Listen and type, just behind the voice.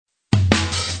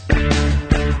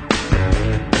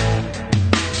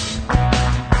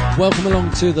Welcome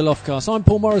along to the Loftcast. I'm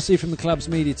Paul Morrissey from the club's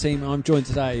media team. I'm joined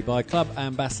today by club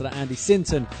ambassador Andy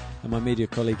Sinton and my media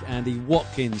colleague Andy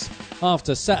Watkins.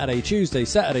 After Saturday, Tuesday,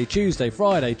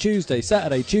 Friday, Tuesday,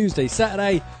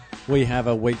 Saturday, we have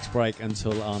a week's break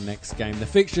until our next game. The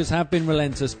fixtures have been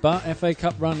relentless, but FA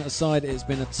Cup run aside, it's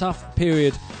been a tough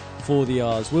period for the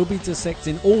R's. We'll be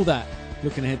dissecting all that,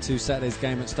 looking ahead to Saturday's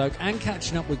game at Stoke and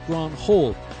catching up with Grant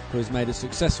Hall, who has made a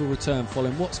successful return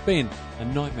following what's been a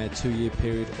nightmare 2-year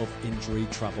period of injury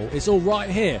trouble. It's all right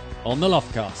here on the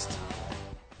Loftcast.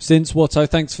 Since Watto,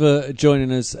 thanks for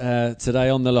joining us today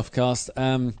on the Loftcast.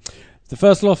 The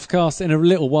first Loftcast in a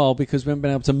little while because we haven't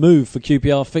been able to move for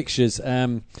QPR fixtures.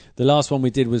 The last one we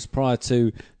did was prior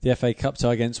to the FA Cup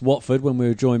tie against Watford when we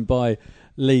were joined by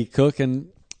Lee Cook, and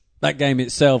that game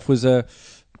itself was a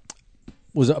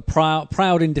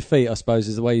proud in defeat, I suppose,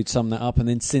 is the way you'd sum that up. And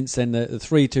then since then, the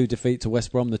 3-2 defeat to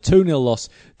West Brom, the 2-0 loss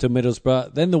to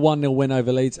Middlesbrough, then the 1-0 win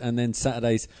over Leeds, and then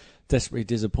Saturday's desperately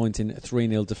disappointing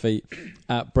 3-0 defeat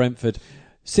at Brentford.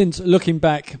 Since looking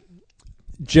back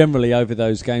generally over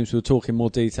those games, we'll talk in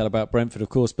more detail about Brentford, of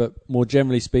course, but more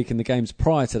generally speaking, the games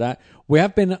prior to that, we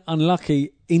have been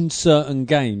unlucky in certain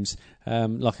games.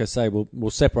 Like I say,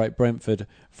 we'll separate Brentford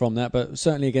from that, but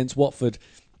certainly against Watford,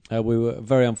 we were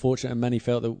very unfortunate, and many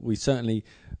felt that we certainly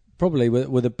probably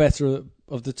were the better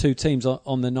of the two teams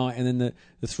on the night. And then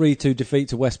the 3-2 defeat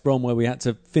to West Brom, where we had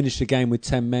to finish the game with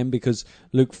 10 men because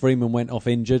Luke Freeman went off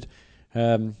injured.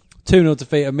 2-0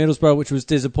 defeat at Middlesbrough, which was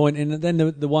disappointing. And then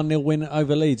the 1-0 win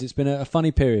over Leeds. It's been a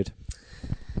funny period.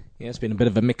 Yeah, it's been a bit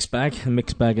of a mixed bag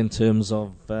in terms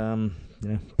of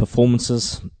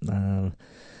performances,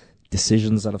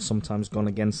 decisions that have sometimes gone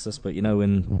against us. But,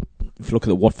 if you look at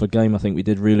the Watford game, I think we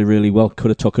did really, really well.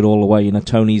 Could have took it all away.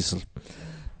 Tony's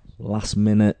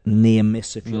last-minute near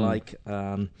miss, if you like.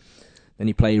 Then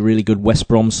you play a really good West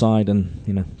Brom side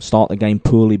and, start the game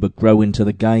poorly but grow into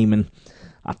the game. And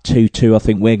at 2-2, I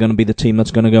think we're going to be the team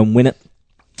that's going to go and win it.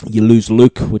 You lose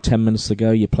Luke with 10 minutes to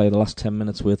go. You play the last 10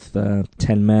 minutes with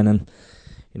 10 men.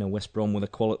 And, West Brom with a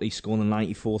quality score in the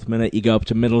 94th minute. You go up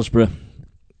to Middlesbrough.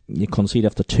 You concede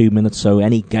after 2 minutes, so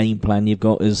any game plan you've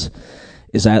got is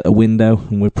out the window,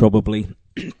 and we've probably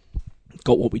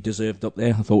got what we deserved up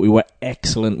there. I thought we were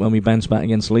excellent when we bounced back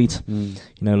against Leeds.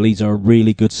 Leeds are a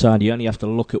really good side. You only have to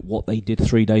look at what they did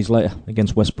 3 days later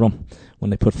against West Brom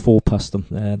when they put 4 past them.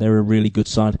 They're a really good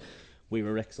side. We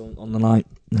were excellent on the night.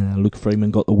 Luke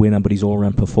Freeman got the winner, but his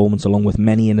all-round performance, along with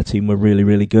many in the team, were really,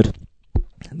 really good.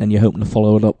 And then you're hoping to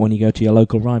follow it up when you go to your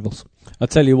local rivals. I'll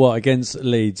tell you what, against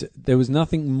Leeds, there was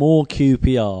nothing more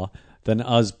QPR than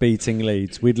us beating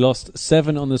Leeds. We'd lost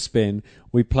 7 on the spin.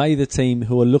 We play the team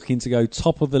who are looking to go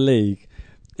top of the league.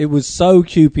 It was so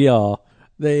QPR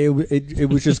that it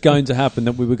was just going to happen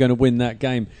that we were going to win that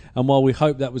game. And while we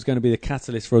hoped that was going to be the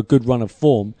catalyst for a good run of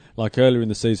form, like earlier in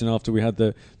the season after we had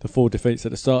the 4 defeats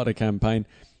at the start of the campaign,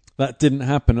 that didn't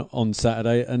happen on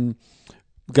Saturday. And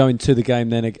going to the game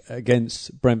then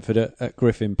against Brentford at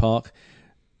Griffin Park,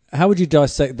 how would you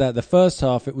dissect that? The first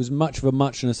half, it was much of a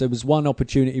muchness. There was one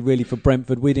opportunity really for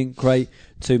Brentford. We didn't create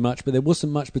too much, but there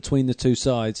wasn't much between the two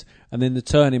sides. And then the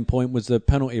turning point was the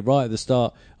penalty right at the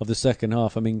start of the second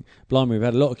half. I mean, blimey, we've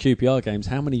had a lot of QPR games.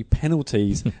 How many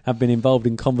penalties have been involved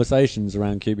in conversations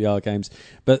around QPR games?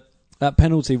 But that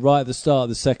penalty right at the start of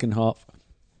the second half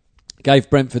gave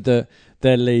Brentford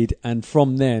their lead, and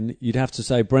from then you'd have to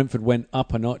say Brentford went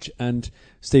up a notch, and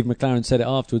Steve McLaren said it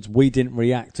afterwards, we didn't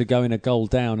react to going a goal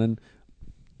down, and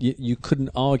you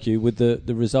couldn't argue with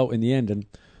the result in the end. And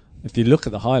if you look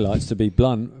at the highlights, to be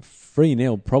blunt,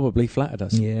 3-0 probably flattered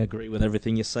us. Yeah, I agree with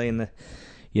everything you're saying there.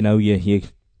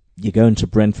 You go into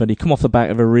Brentford, you come off the back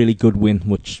of a really good win,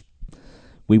 which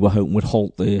we were hoping would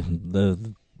halt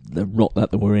the rot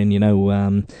that they were in. You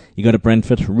go to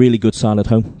Brentford, really good side at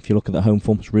home. If you look at the home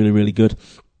form, it's really, really good.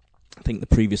 I think the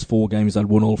previous 4 games they'd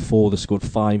won all 4. They scored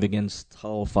 5 against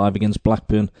Hull, 5 against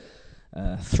Blackburn,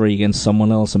 3 against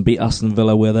someone else, and beat Aston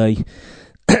Villa where they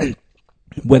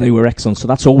were excellent. So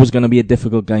that's always going to be a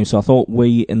difficult game. So I thought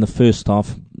we, in the first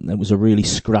half, it was a really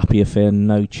scrappy affair,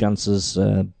 no chances.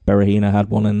 Berahino had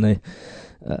one in the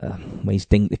he's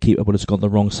dinked the keeper, but it's gone the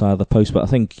wrong side of the post. But I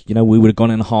think, we would have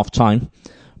gone in half time.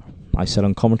 I said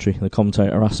on commentary, the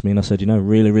commentator asked me, and I said,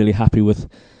 really, really happy with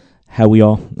how we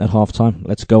are at half time.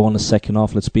 Let's go on the second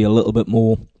half. Let's be a little bit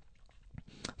more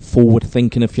forward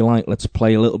thinking, if you like. Let's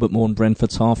play a little bit more in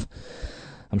Brentford's half.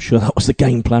 I'm sure that was the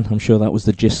game plan. I'm sure that was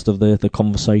the gist of the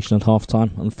conversation at half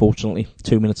time. Unfortunately,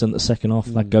 2 minutes into the second half,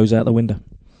 that goes out the window.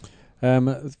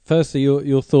 Firstly,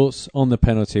 your thoughts on the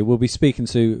penalty. We'll be speaking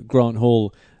to Grant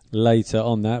Hall later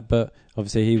on that, but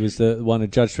obviously he was the one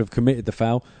adjudged to have committed the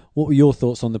foul. What were your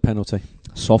thoughts on the penalty?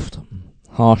 Soft,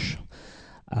 harsh,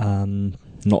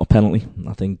 not a penalty.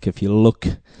 I think if you look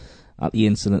at the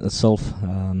incident itself,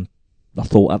 I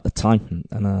thought at the time,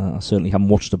 and I certainly haven't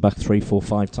watched it back 3, 4,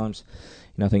 5 times.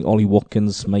 I think Ollie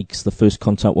Watkins makes the first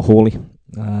contact with Hawley.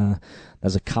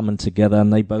 There's a coming together,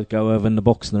 and they both go over in the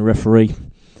box, and the referee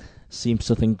seems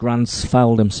to think Grant's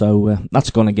fouled him, so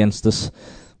that's gone against us.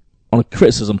 On a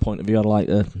criticism point of view, I'd like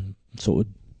to sort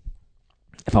of,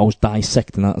 if I was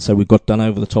dissecting that, I'd say we got done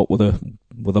over the top with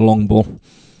a long ball.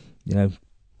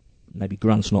 Maybe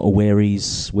Grant's not aware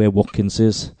where Watkins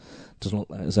is. Doesn't look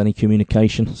like there's any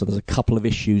communication. So there's a couple of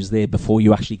issues there before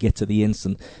you actually get to the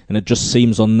incident. And it just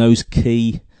seems on those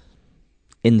key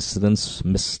incidents,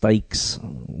 mistakes,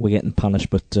 we're getting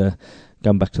punished. But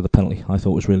going back to the penalty, I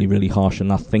thought it was really, really harsh.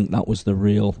 And I think that was the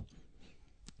real...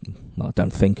 Well,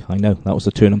 I know that was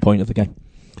the turning point of the game.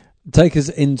 Take us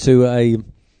into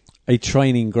a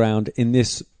training ground in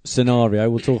this scenario.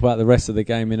 We'll talk about the rest of the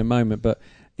game in a moment. But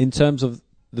in terms of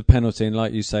the penalty, and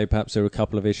like you say, perhaps there were a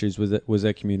couple of issues with it, was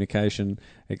their communication,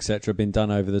 etc., been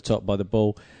done over the top by the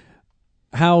ball.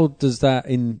 How does that,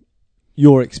 in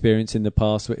your experience in the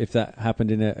past, if that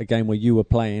happened in a game where you were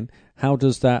playing, how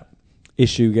does that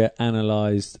issue get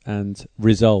analysed and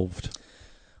resolved?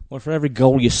 Well, for every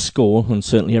goal you score, and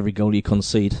certainly every goal you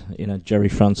concede, Jerry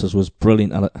Francis was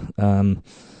brilliant at it.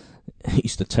 He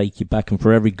used to take you back, and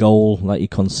for every goal that you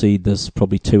concede, there's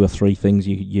probably 2 or 3 things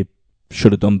you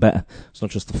should have done better. It's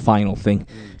not just the final thing.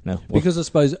 Because I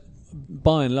suppose,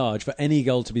 by and large, for any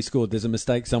goal to be scored, there's a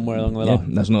mistake somewhere along the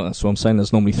line. That's what I'm saying.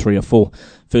 There's normally 3 or 4.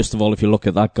 First of all, if you look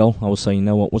at that goal, I was saying,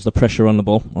 what was the pressure on the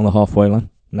ball on the halfway line?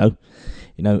 No.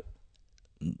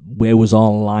 Where was our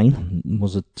line?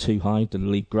 Was it too high? Did it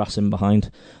leave grass in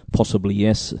behind? Possibly,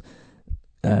 yes.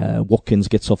 Watkins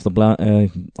gets off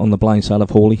on the blind side of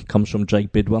Hawley, comes from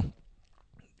Jake Bidwell.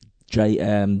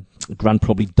 Grant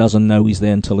probably doesn't know he's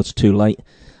there until it's too late.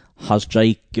 Has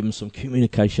Jake given some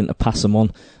communication to pass him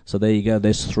on? So there you go.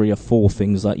 There's 3 or 4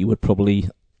 things that you would probably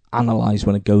analyse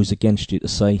when it goes against you to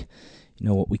say,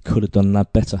 what, we could have done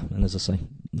that better. And as I say,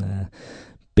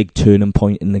 big turning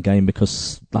point in the game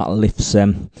because that lifts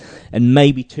them. And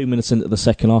maybe 2 minutes into the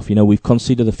second half, we've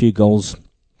conceded a few goals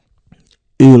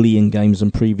early in games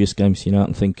and previous games.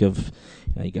 And think of,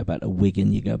 you go back to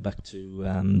Wigan, you go back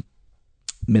to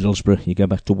Middlesbrough, you go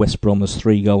back to West Brom, there's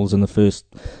 3 goals in the first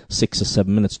 6 or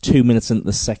 7 minutes. 2 minutes into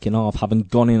the second half, having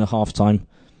gone in at half time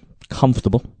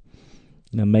comfortable.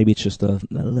 Maybe it's just a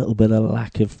little bit of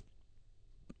lack of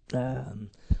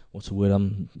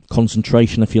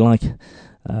concentration, if you like.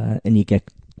 And you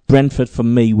get Brentford, for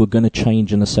me, were going to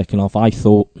change in the second half. I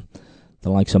thought the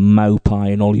likes of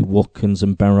Maupai and Ollie Watkins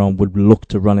and Barron would look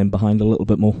to run in behind a little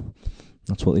bit more.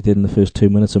 That's what they did in the first 2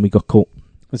 minutes, and we got caught.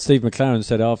 And Steve McLaren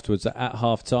said afterwards that at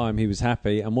half-time he was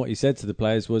happy, and what he said to the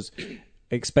players was,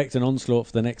 expect an onslaught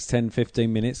for the next 10,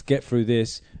 15 minutes, get through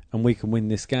this, and we can win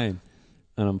this game.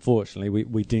 And unfortunately,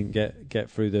 we didn't get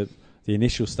through the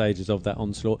initial stages of that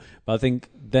onslaught. But I think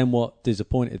then what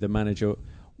disappointed the manager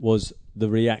was the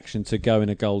reaction to going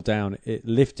a goal down. It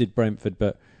lifted Brentford,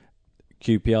 but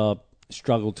QPR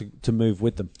struggled to move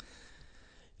with them.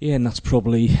 Yeah, and that's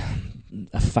probably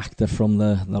a factor from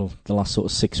the last sort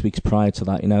of 6 weeks prior to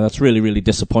that. That's really, really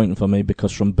disappointing for me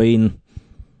because from being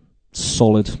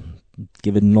solid,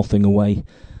 giving nothing away,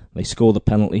 they score the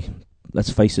penalty.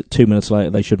 Let's face it, 2 minutes later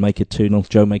they should make it 2-0.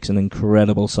 Joe makes an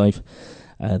incredible save.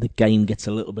 The game gets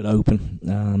a little bit open.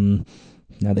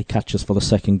 Now they catch us for the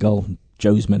second goal.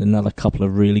 Joe's made another couple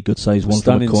of really good saves. One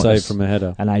stunning from the corner, save from a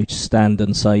header. An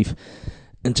outstanding save.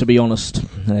 And to be honest,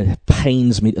 it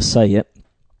pains me to say it,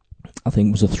 I think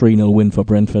it was a 3-0 win for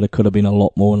Brentford. It could have been a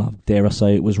lot more, and I dare I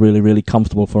say it was really, really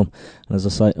comfortable for them. And as I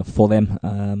say, for them,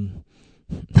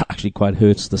 that actually quite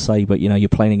hurts to say, but you're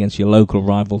playing against your local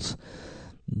rivals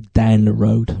down the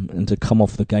road, and to come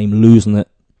off the game losing it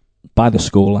by the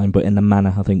scoreline, but in the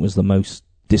manner, I think was the most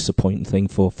disappointing thing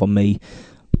for me,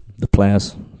 the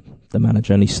players, the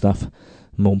manager and his staff, and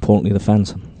more importantly the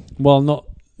fans. Well, not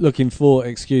looking for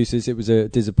excuses, it was a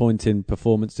disappointing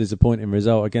performance, disappointing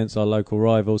result against our local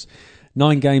rivals.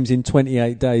 9 games in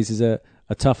 28 days is a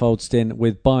tough old stint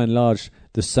with, by and large,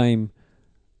 the same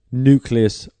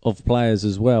nucleus of players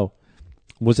as well.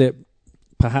 Was it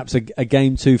perhaps a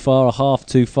game too far, a half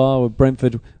too far, where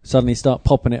Brentford suddenly start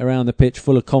popping it around the pitch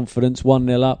full of confidence,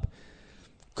 1-0 up?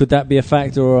 Could that be a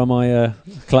factor, or am I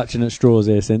clutching at straws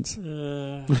here since?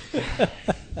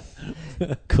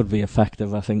 Could be a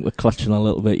factor. I think we're clutching a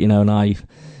little bit, and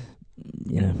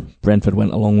Brentford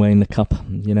went a long way in the cup.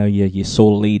 You saw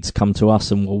Leeds come to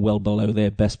us and were well below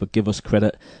their best, but give us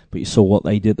credit. But you saw what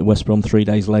they did to West Brom 3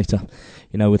 days later.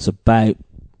 It's about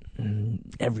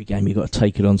every game you've got to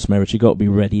take it on some merit. You've got to be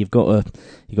ready. You've got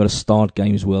to start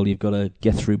games well. You've got to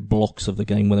get through blocks of the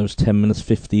game, whether it's 10 minutes,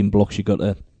 15 blocks. You've got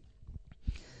to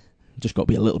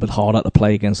be a little bit harder to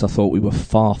play against. I thought we were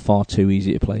far, far too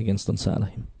easy to play against on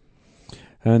Saturday.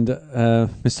 And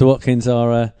Mr. Watkins,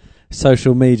 our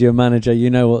social media manager, you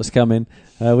know what's coming.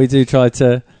 We do try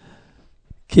to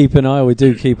keep an eye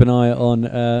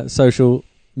on social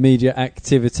media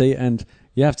activity, and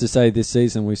you have to say this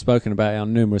season, we've spoken about it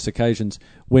on numerous occasions,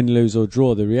 win, lose or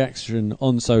draw, the reaction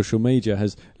on social media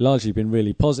has largely been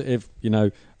really positive.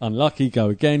 Unlucky, go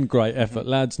again, great effort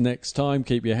lads, next time,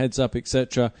 keep your heads up,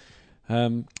 etc.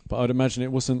 But I'd imagine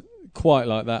it wasn't quite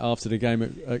like that after the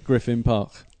game at Griffin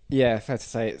Park. Yeah, fair to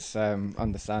say it's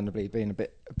understandably been a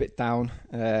bit down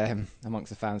amongst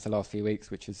the fans the last few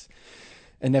weeks, which is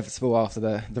inevitable after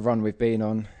the run we've been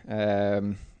on.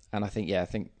 And I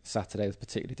think Saturday was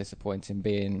particularly disappointing,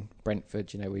 being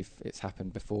Brentford. It's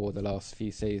happened before the last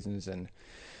few seasons, and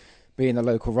being the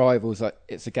local rivals,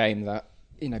 it's a game that,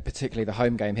 particularly the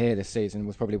home game here this season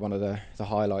was probably one of the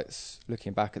highlights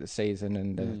looking back at the season,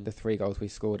 and the 3 goals we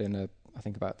scored in I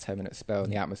think about 10-minute spell,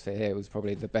 and the atmosphere here was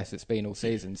probably the best it's been all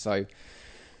season. So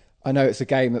I know it's a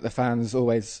game that the fans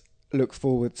always look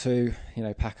forward to,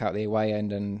 pack out the away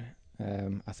end, and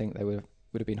I think they would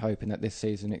have been hoping that this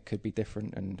season it could be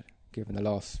different, and given the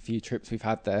last few trips we've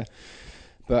had there.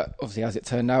 But obviously, as it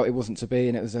turned out, it wasn't to be,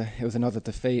 and it was another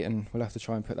defeat, and we'll have to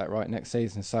try and put that right next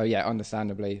season. So yeah,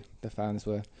 understandably, the fans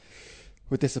were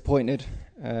disappointed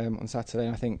on Saturday,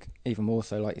 and I think even more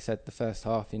so, like you said, the first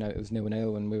half, it was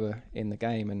 0-0 and we were in the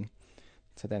game, and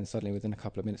so then suddenly within a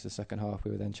couple of minutes of the second half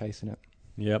we were then chasing it.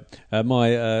 Yep.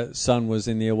 My son was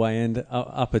in the away end,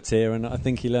 upper tier, and I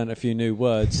think he learnt a few new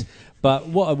words. But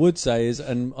what I would say is,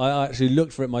 and I actually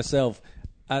looked for it myself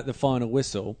at the final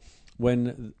whistle,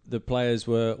 when the players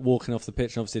were walking off the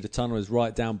pitch, and obviously the tunnel is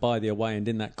right down by the away end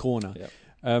in that corner.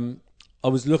 Yep. I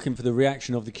was looking for the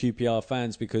reaction of the QPR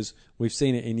fans, because we've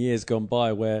seen it in years gone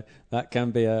by where that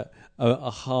can be a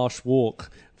harsh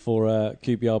walk for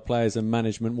QPR players and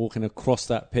management walking across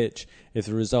that pitch if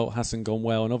the result hasn't gone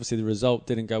well. And obviously the result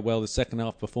didn't go well. The second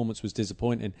half performance was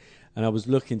disappointing. And I was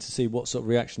looking to see what sort of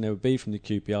reaction there would be from the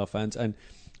QPR fans. And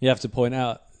you have to point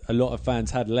out, a lot of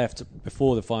fans had left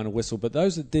before the final whistle. But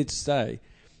those that did stay,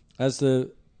 as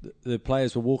the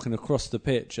players were walking across the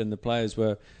pitch and the players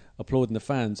were applauding the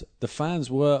fans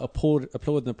were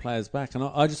applauding the players back. And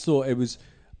I just thought it was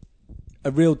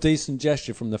a real decent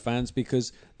gesture from the fans,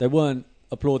 because they weren't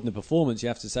applauding the performance, you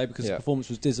have to say, because the performance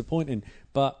was disappointing,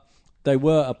 but they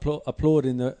were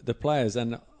applauding the players.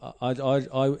 And I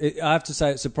have to say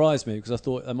it surprised me, because I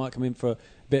thought they might come in for a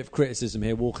bit of criticism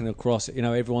here, walking across.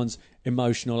 everyone's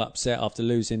emotional, upset after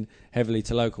losing heavily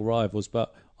to local rivals,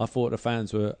 but I thought the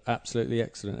fans were absolutely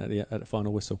excellent at the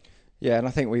final whistle. Yeah, and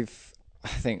I think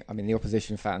the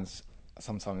opposition fans,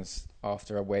 sometimes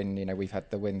after a win, we've had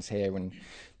the wins here when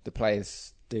the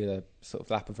players do the sort of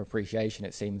lap of appreciation,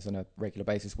 it seems, on a regular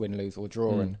basis, win, lose or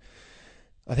draw. And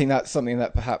I think that's something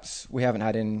that perhaps we haven't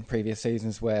had in previous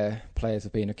seasons, where players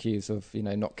have been accused of,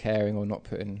 not caring or not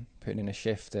putting in a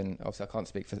shift. And obviously I can't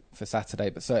speak for Saturday,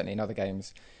 but certainly in other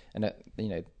games, and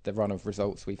the run of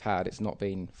results we've had, it's not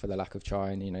been for the lack of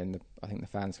trying. And I think the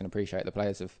fans can appreciate the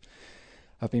players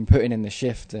have been putting in the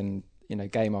shift, and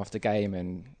game after game,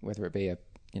 and whether it be a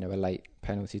late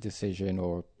penalty decision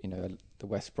or the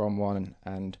West Brom one,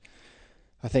 and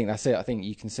I think that's it. I think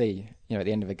you can see at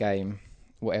the end of a game,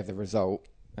 whatever the result,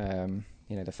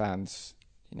 the fans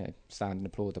stand and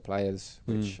applaud the players,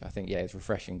 which I think is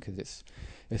refreshing, because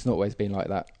it's not always been like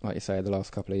that, like you say, the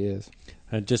last couple of years.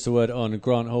 And just a word on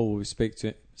Grant Hall, we'll be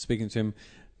speaking to him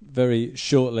very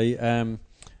shortly.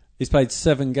 He's played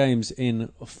 7 games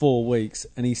in 4 weeks,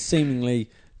 and he's seemingly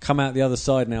come out the other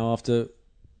side now after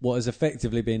what has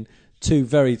effectively been 2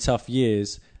 very tough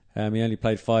years. He only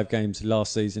played 5 games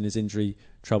last season. His injury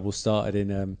trouble started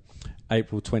in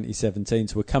April 2017,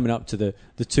 so we're coming up to the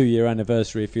 2-year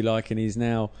anniversary, if you like, and he's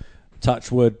now,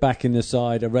 touch wood, back in the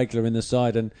side, a regular in the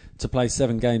side, and to play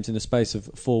 7 games in the space of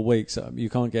 4 weeks, you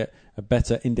can't get a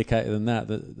better indicator than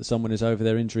that someone is over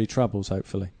their injury troubles,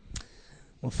 hopefully.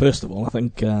 Well, first of all, I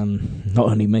think not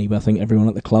only me, but I think everyone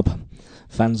at the club,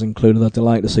 fans included, are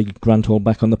delighted to see Grant Hall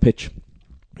back on the pitch.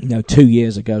 2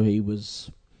 years ago he was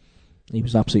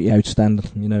absolutely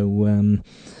outstanding.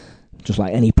 Just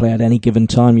like any player at any given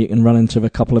time, you can run into a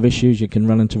couple of issues, you can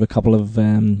run into a couple of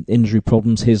injury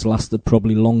problems. His lasted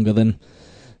probably longer than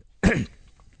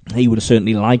he would have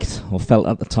certainly liked or felt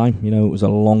at the time. You know, it was a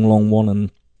long, long one,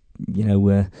 and you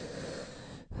know,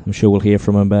 I'm sure we'll hear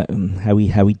from him about how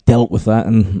he dealt with that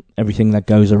and everything that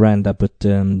goes around that. But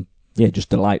yeah, just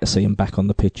delight to see him back on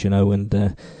the pitch. You know,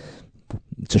 and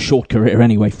it's a short career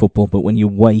anyway, football. But when you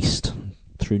waste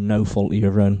through no fault of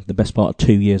your own the best part of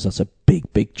 2 years, that's a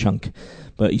big, big chunk.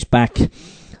 But he's back.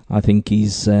 I think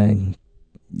he's getting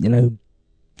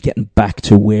back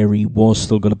to where he was.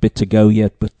 Still got a bit to go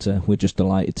yet, but we're just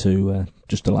delighted to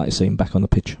see him back on the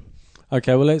pitch.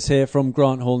 Okay, well, let's hear from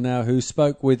Grant Hall now, who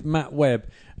spoke with Matt Webb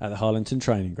at the Harlington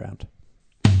training ground.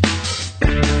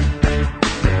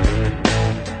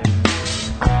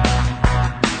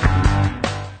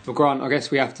 Well, Grant, I guess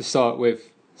we have to start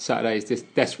with Saturday's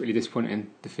desperately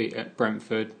disappointing defeat at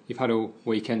Brentford. You've had all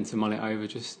weekend to mull it over.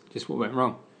 Just what went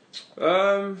wrong?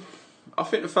 I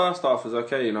think the first half was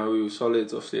okay. You know, we were solid.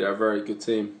 Obviously, they're a very good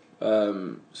team.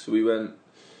 So we went.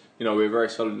 You know, we were very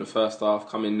solid in the first half.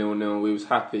 Coming 0-0, we was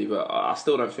happy, but I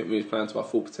still don't think we was playing to our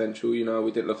full potential. You know,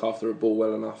 we didn't look after the ball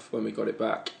well enough when we got it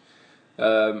back,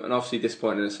 and obviously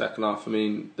disappointed in the second half. I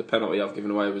mean, the penalty I've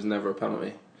given away was never a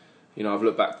penalty. You know, I've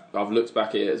looked back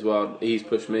at it as well. He's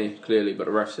pushed me clearly, but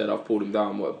the ref said I've pulled him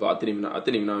down. But I didn't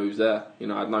even know he was there. You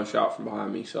know, I had no shout from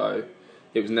behind me, so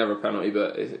it was never a penalty.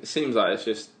 But it seems like it's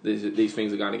just these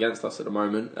things are going against us at the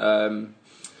moment.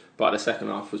 But the second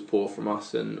half was poor from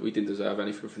us, and we didn't deserve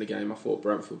anything from the game. I thought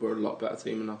Brentford were a lot better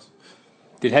team than us.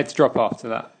 Did heads drop after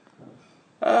that?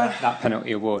 That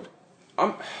penalty award.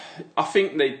 I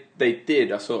think they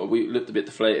did. We looked a bit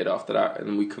deflated after that,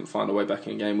 and we couldn't find a way back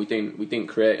in the game. We didn't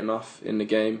create enough in the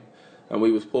game, and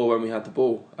we was poor when we had the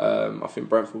ball. I think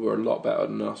Brentford were a lot better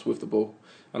than us with the ball,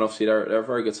 and obviously they're a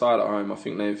very good side at home. I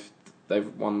think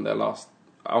they've won their last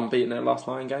 9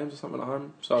 games or something at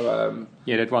home. So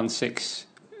yeah, they'd won 6.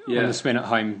 On the spin at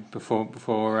home before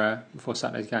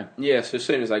Saturday's game. Yeah, so as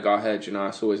soon as they go ahead, you know,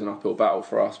 it's always an uphill battle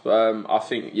for us. But I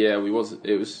think it was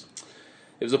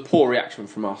a poor reaction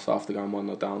from us after going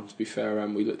 1-0 down. To be fair,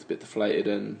 we looked a bit deflated,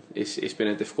 and it's been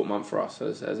a difficult month for us,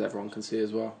 as everyone can see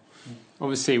as well.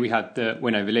 Obviously, we had the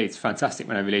win over Leeds, fantastic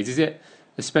win over Leeds. Is it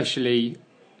especially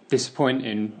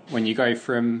disappointing when you go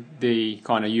from the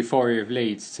kind of euphoria of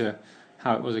Leeds to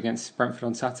how it was against Brentford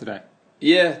on Saturday?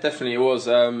 Yeah, definitely it was.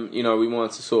 You know, we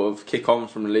wanted to sort of kick on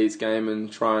from the Leeds game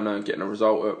and try and get a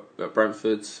result at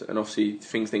Brentford, and obviously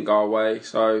things didn't go our way.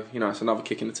 So, you know, it's another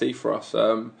kick in the teeth for us.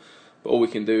 But all we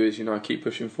can do is, you know, keep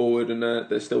pushing forward, and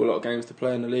there's still a lot of games to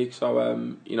play in the league. So,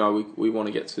 you know, we want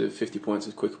to get to 50 points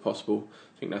as quick as possible.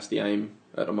 I think that's the aim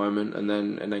at the moment, and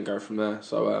then go from there.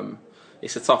 So,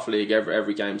 it's a tough league.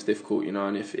 Every game's difficult, you know,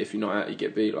 and if you're not out, you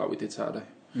get beat like we did Saturday.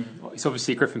 It's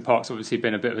obviously Griffin Park's obviously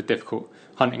been a bit of a difficult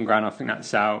hunting ground. I think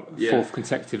that's our fourth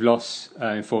consecutive loss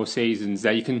in 4 seasons.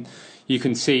 There, you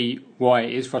can see why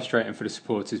it is frustrating for the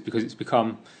supporters, because it's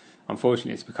become a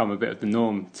bit of the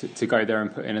norm to go there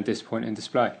and put in a disappointing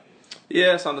display.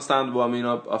 Yeah, it's understandable. I mean,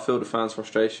 I feel the fans'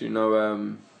 frustration. You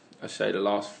know, I say the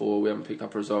last 4 we haven't picked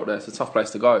up a result there. It's a tough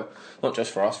place to go, not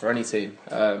just for us, for any team.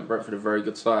 Brentford are a very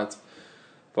good side.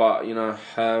 But, you know,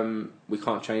 we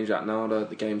can't change that now.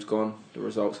 The game's gone, the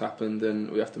results happened,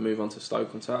 and we have to move on to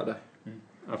Stoke on Saturday.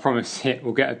 I promise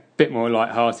we'll get a bit more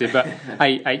light-hearted, but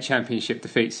 8 championship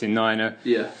defeats in 9.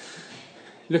 Yeah.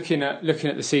 Looking at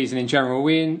the season in general, are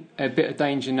we in a bit of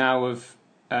danger now of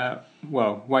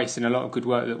wasting a lot of good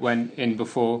work that went in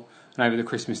before and over the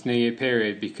Christmas New Year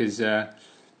period, because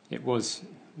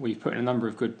we put in a number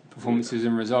of good performances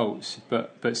and results,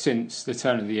 but since the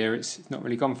turn of the year it's not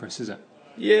really gone for us, is it?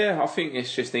 Yeah, I think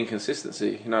it's just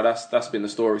inconsistency. You know, that's been the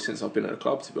story since I've been at the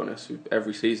club, to be honest.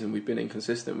 Every season we've been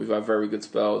inconsistent. We've had very good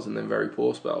spells and then very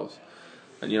poor spells.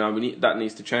 And, you know, that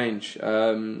needs to change.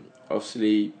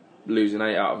 Obviously, losing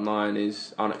 8 out of 9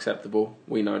 is unacceptable.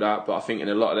 We know that. But I think in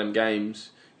a lot of them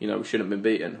games, you know, we shouldn't have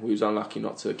been beaten. We was unlucky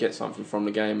not to get something from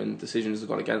the game, and decisions have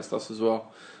gone against us as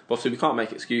well. But obviously, we can't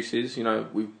make excuses. You know,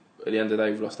 at the end of the day,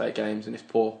 we've lost 8 games and it's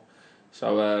poor.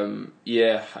 So,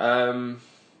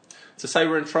 to say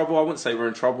we're in trouble, I wouldn't say we're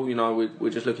in trouble. You know,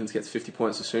 we're just looking to get to 50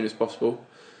 points as soon as possible.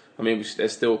 I mean,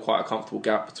 there's still quite a comfortable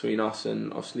gap between us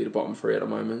and obviously the bottom 3 at the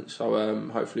moment. So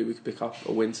hopefully we can pick up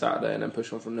a win Saturday and then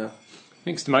push on from there.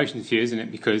 Mixed emotions for you, isn't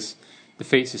it? Because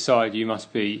defeats aside, you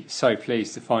must be so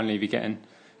pleased to finally be getting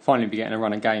a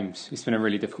run of games. It's been a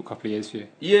really difficult couple of years for you.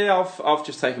 Yeah, I've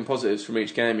just taken positives from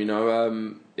each game. You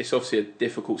know, it's obviously a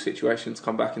difficult situation to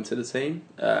come back into the team,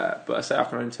 but I say I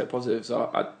can only take positives.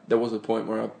 There was a point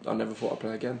where I never thought I'd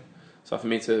play again. So for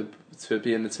me to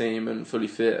be in the team and fully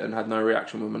fit and had no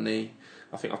reaction with my knee,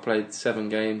 I think I played 7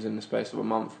 games in the space of a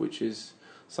month, which is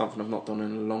something I've not done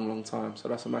in a long, long time. So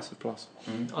that's a massive plus.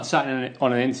 I sat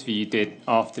on an interview you did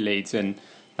after Leeds, and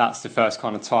that's the first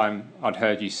kind of time I'd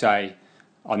heard you say,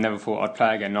 I never thought I'd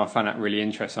play again, and I found that really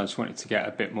interesting. I just wanted to get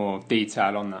a bit more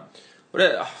detail on that.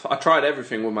 Well, I tried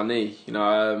everything with my knee.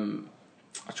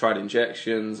 I tried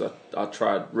injections. I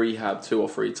tried rehab 2 or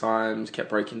 3 times. Kept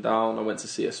breaking down. I went to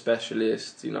see a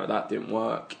specialist. That didn't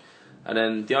work. And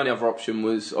then the only other option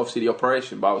was obviously the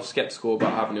operation. But I was sceptical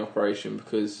about having the operation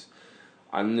because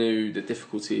I knew the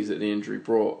difficulties that the injury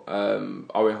brought.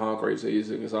 Owen Hargreaves, I use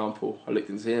as an example. I looked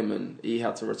into him and he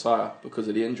had to retire because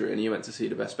of the injury, and he went to see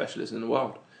the best specialist in the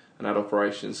world and had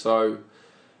operations. So,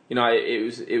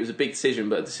 it was a big decision,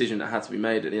 but a decision that had to be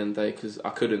made at the end of the day because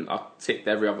I ticked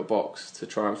every other box to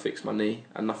try and fix my knee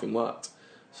and nothing worked.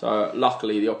 So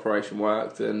luckily the operation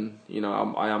worked, and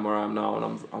I am where I am now,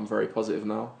 and I'm very positive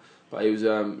now. But it was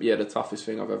the toughest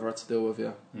thing I've ever had to deal with.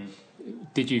 Yeah.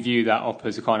 Did you view that op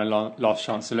as a kind of last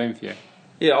chance saloon for you?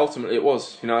 Yeah, ultimately it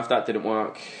was. If that didn't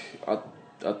work, I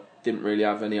didn't really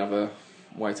have any other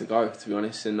way to go, to be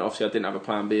honest. And obviously I didn't have a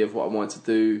plan B of what I wanted to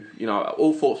do.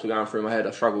 All thoughts were going through my head.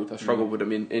 I struggled with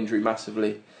an injury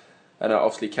massively, and I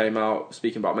obviously came out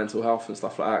speaking about mental health and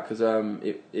stuff like that because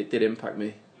it did impact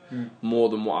me more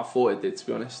than what I thought it did, to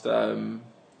be honest. And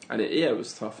it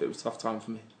was tough. It was a tough time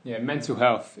for me. Yeah, mental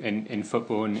health in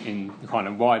football and in the kind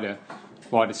of wider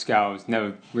scale has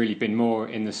never really been more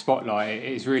in the spotlight.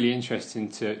 It's really interesting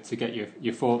to get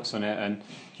your thoughts on it. And do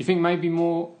you think maybe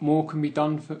more can be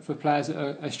done for players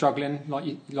that are struggling like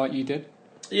you did?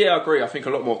 Yeah, I agree. I think a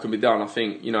lot more can be done. I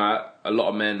think a lot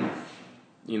of men,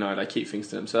 they keep things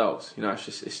to themselves.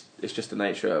 It's just the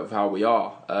nature of how we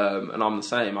are. And I'm the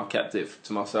same. I kept it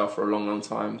to myself for a long, long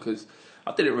time because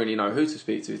I didn't really know who to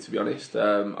speak to be honest.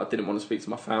 I didn't want to speak to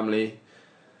my family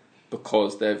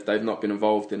because they've not been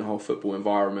involved in the whole football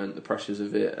environment, the pressures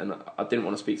of it, and I didn't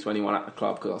want to speak to anyone at the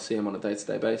club because I see them on a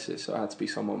day-to-day basis. So I had to be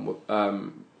someone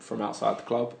from outside the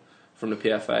club, from the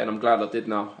PFA, and I'm glad I did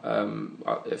now.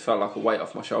 It felt like a weight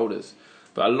off my shoulders.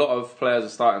 But a lot of players are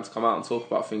starting to come out and talk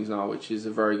about things now, which is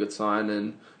a very good sign,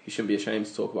 and you shouldn't be ashamed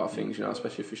to talk about things,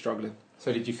 especially if you're struggling.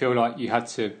 So did you feel like you had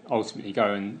to ultimately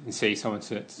go and see someone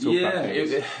to talk about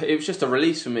things? Yeah, it was just a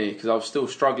release for me because I was still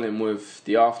struggling with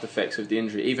the after effects of the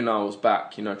injury. Even though I was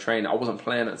back, training, I wasn't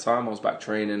playing at the time. I was back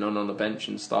training on the bench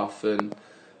and stuff.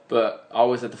 But I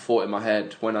always had the thought in my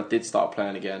head when I did start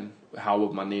playing again, how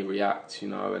would my knee react?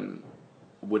 And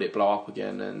would it blow up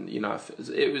again? And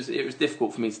it was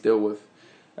difficult for me to deal with.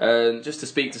 And just to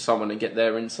speak to someone and get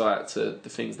their insight to the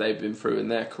things they've been through in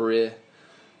their career.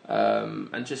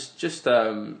 And just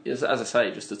as I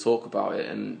say, just to talk about it,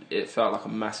 and it felt like a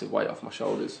massive weight off my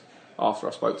shoulders after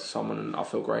I spoke to someone, and I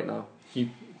feel great now. Do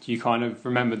you kind of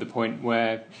remember the point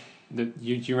where do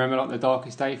you remember like the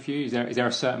darkest day for you? Is there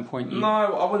a certain point? No,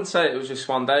 I wouldn't say it was just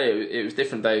one day. It was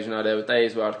different days. There were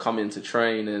days where I'd come in to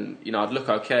train, and I'd look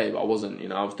okay, but I wasn't.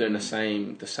 I was doing the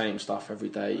same stuff every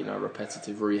day.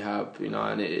 Repetitive rehab. And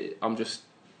I'm just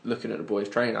looking at the boys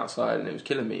train outside, and it was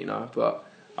killing me. But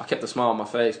I kept a smile on my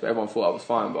face, but everyone thought I was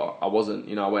fine, but I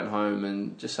wasn't. I went home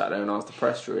and just sat there and I was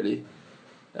depressed, really.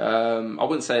 I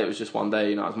wouldn't say it was just one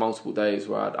day, it was multiple days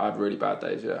where I had really bad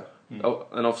days, yeah. Oh,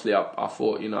 and obviously I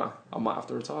thought, I might have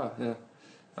to retire, yeah.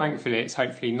 Thankfully, it's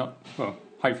hopefully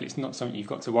it's not something you've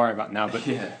got to worry about now, but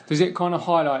yeah. Does it kind of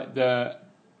highlight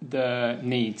the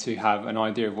need to have an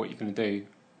idea of what you're going to do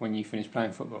when you finish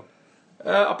playing football?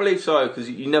 I believe so, because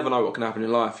you never know what can happen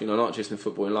in life, not just in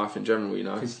football, in life in general,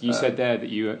 Because you said there that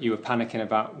you were panicking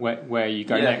about where you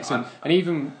go next, and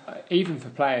even for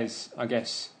players, I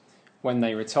guess, when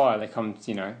they retire, they come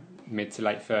mid to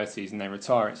late 30s and they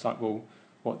retire. It's like, well,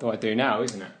 what do I do now,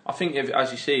 isn't it? I think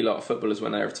as you see a lot of footballers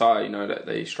when they retire, that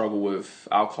they struggle with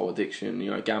alcohol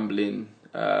addiction, gambling,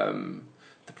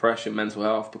 depression, mental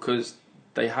health, because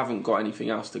they haven't got anything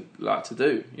else to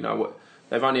do.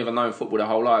 They've only ever known football their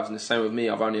whole lives, and the same with me.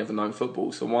 I've only ever known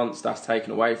football. So once that's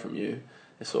taken away from you,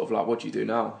 it's sort of like, what do you do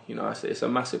now? It's a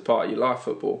massive part of your life,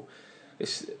 football.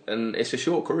 It's a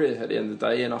short career at the end of the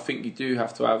day, and I think you do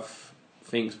have to have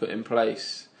things put in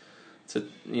place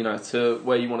to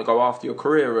where you want to go after your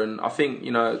career. And I think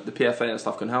the PFA and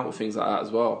stuff can help with things like that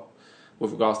as well,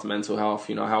 with regards to mental health.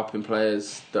 Helping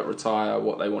players that retire,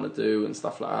 what they want to do and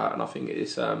stuff like that. And I think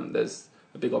it's there's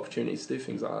a big opportunity to do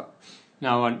things like that.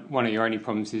 Now, one of your only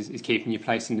problems is keeping your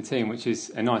place in the team, which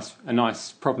is a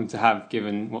nice problem to have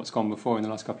given what's gone before in the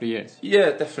last couple of years.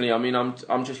 Yeah, definitely. I mean,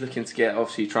 I'm just looking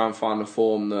to try and find the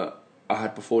form that I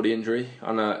had before the injury.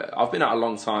 And I've been out a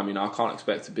long time. I can't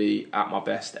expect to be at my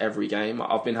best every game.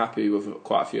 I've been happy with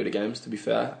quite a few of the games, to be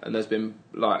fair. And there's been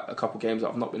like a couple of games that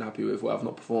I've not been happy with where I've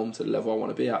not performed to the level I want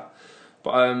to be at.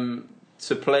 But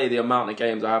to play the amount of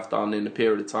games I have done in a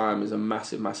period of time is a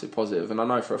massive, massive positive. And I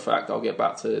know for a fact I'll get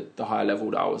back to the high level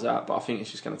that I was at, but I think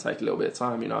it's just going to take a little bit of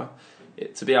time,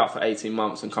 to be out for 18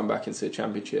 months and come back into the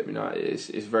Championship, it's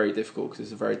very difficult because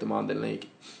it's a very demanding league.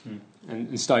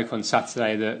 And Stoke on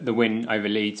Saturday, the win over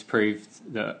Leeds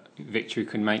proved that victory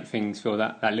can make things feel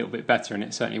that little bit better, and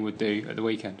it certainly would do at the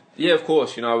weekend. Yeah, of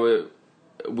course.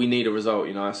 We need a result.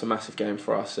 It's a massive game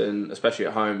for us, and especially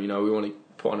at home. We want to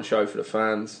put on a show for the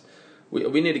fans.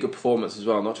 We need a good performance as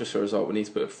well, not just a result. We need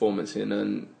to put a performance in,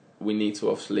 and we need to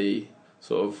obviously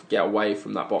sort of get away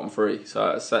from that bottom three.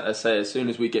 So I say as soon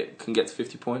as we can get to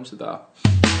 50 points, the better.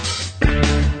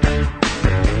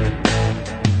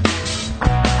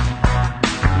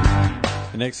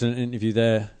 An excellent interview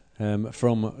there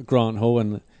from Grant Hall,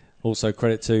 and also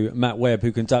credit to Matt Webb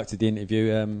who conducted the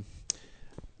interview.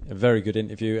 A very good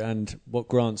interview, and what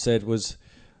Grant said was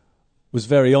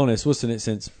very honest, wasn't it,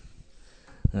 Since?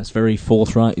 That's very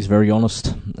forthright. He's very honest,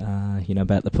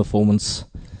 about the performance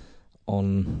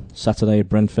on Saturday at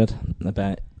Brentford,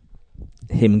 about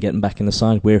him getting back in the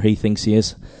side, where he thinks he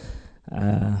is.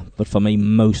 But for me,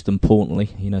 most importantly,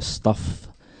 stuff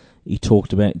he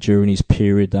talked about during his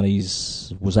period that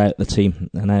was out the team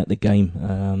and out the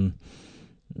game.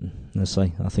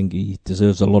 I think he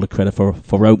deserves a lot of credit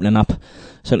for opening up.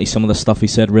 Certainly, some of the stuff he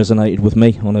said resonated with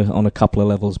me on a couple of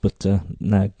levels. But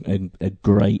a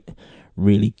great,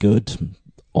 really good,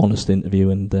 honest interview,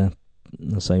 and it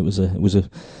was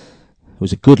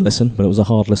a good listen, but it was a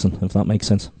hard listen, if that makes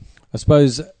sense. I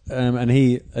suppose, and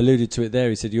he alluded to it there.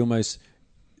 He said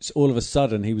all of a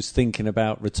sudden he was thinking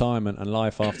about retirement and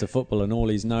life after football, and all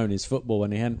he's known is football,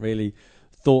 and he hadn't really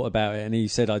thought about it. And he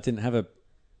said, I didn't have a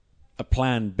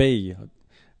plan B,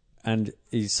 and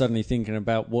he's suddenly thinking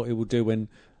about what he will do when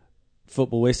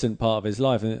football isn't part of his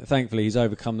life. And thankfully he's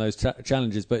overcome those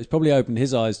challenges, but it's probably opened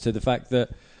his eyes to the fact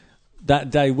that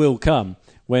day will come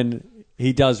when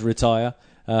he does retire.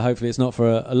 Hopefully it's not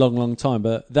for a long, long time,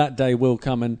 but that day will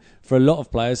come. And for a lot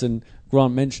of players, and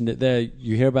Grant mentioned it there,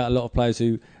 you hear about a lot of players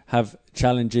who have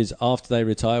challenges after they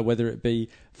retire, whether it be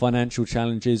financial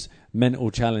challenges,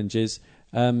 mental challenges.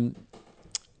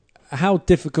 How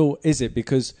difficult is it?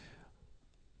 Because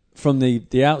from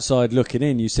the outside looking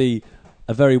in, you see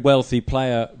a very wealthy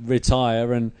player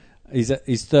retire, and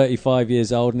he's 35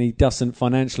 years old and he doesn't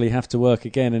financially have to work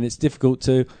again, and it's difficult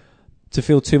to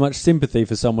feel too much sympathy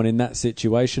for someone in that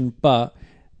situation, but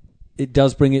it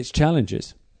does bring its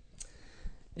challenges.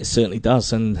 It certainly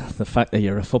does, and the fact that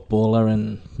you're a footballer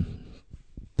and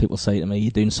people say to me,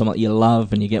 you're doing something you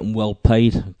love and you're getting well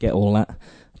paid, get all that,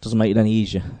 it doesn't make it any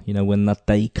easier. When that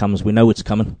day comes, we know it's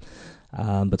coming.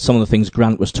 But some of the things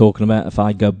Grant was talking about, if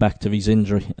I go back to his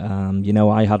injury,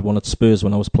 I had one at Spurs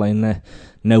when I was playing there,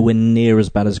 nowhere near as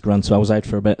bad as Grant, so I was out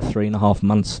for about 3.5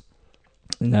 months.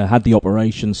 Had the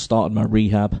operation, started my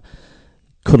rehab,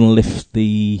 couldn't lift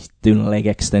doing leg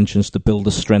extensions to build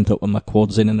the strength up on my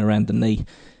quads in and around the knee,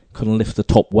 couldn't lift the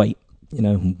top weight,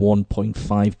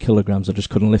 1.5 kilograms, I just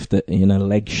couldn't lift it,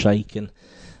 leg shaking.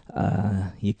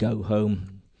 You go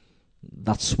home,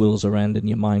 that swirls around in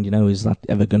your mind, is that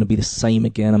ever going to be the same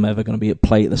again? Am I ever going to be at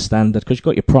play at the standard? Because you've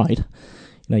got your pride,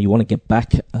 you want to get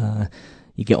back,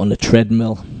 you get on the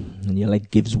treadmill and your leg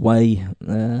gives way,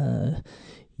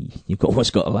 you've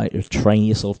almost got to train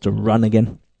yourself to run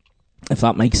again, if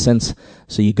that makes sense.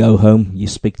 So you go home, you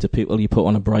speak to people, you put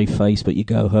on a brave face, but you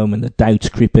go home and the doubts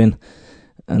creep in.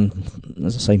 And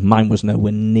as I say, mine was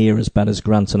nowhere near as bad as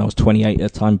Grant's, and I was 28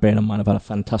 at the time. Bearing in mind, I've had a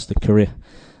fantastic career.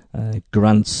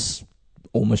 Grant's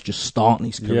almost just starting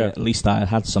his career. Yeah. At least I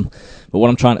had some. But what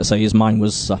I'm trying to say is mine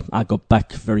was, I got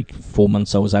back 4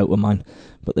 months I was out with mine.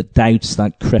 But the doubts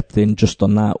that crept in just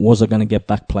on that, was I going to get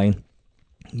back playing?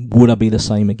 Would I be the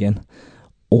same again?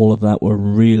 All of that were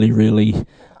really, really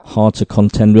hard to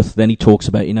contend with. Then he talks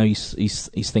about, he's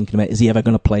thinking about, is he ever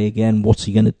going to play again? What's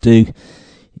he going to do?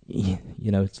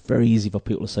 It's very easy for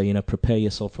people to say, prepare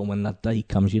yourself for when that day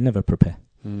comes. You never prepare.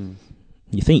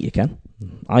 You think you can.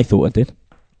 I thought I did.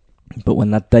 But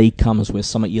when that day comes where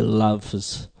something you love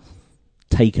is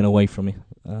taken away from you,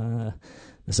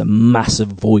 there's a massive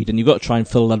void, and you've got to try and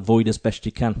fill that void as best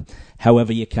you can,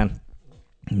 however you can.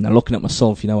 Now, looking at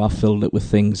myself, I filled it with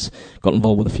things, got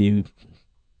involved with a few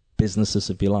businesses,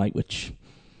 if you like, which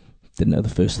didn't know the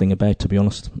first thing about, to be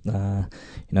honest.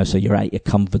 So you're out your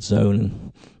comfort zone,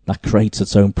 and that creates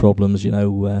its own problems, and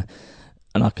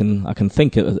I can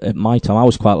think at my time, I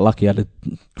was quite lucky. I had a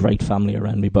great family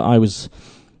around me, but I was,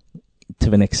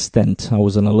 to an extent, I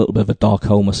was in a little bit of a dark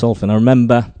hole myself, and I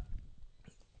remember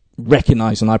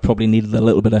recognising I probably needed a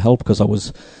little bit of help because I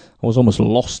was almost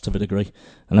lost to a degree,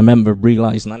 and I remember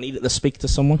realising I needed to speak to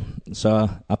someone. So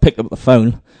I picked up the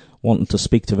phone, wanting to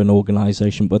speak to an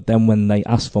organisation, but then when they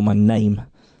asked for my name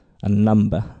and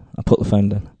number, I put the phone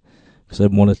down because I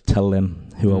didn't want to tell them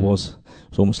who I was.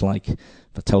 It's almost like if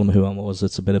I tell them who I was,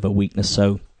 it's a bit of a weakness.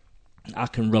 So I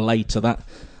can relate to that.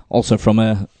 Also from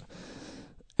a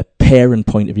parent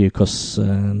point of view, because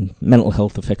mental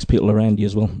health affects people around you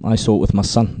as well. I saw it with my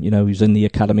son. He was in the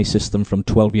academy system from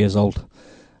 12 years old,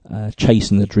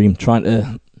 chasing the dream, trying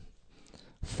to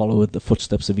follow the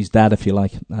footsteps of his dad, if you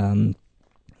like.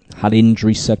 Had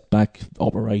injury, setback,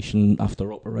 operation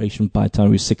after operation by the time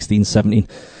he was 16, 17.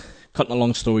 Cutting a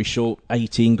long story short,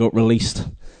 18, got released.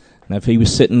 Now, if he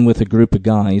was sitting with a group of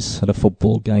guys at a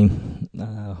football game,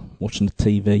 watching the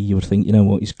TV, you would think, you know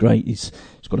what, he's great. He's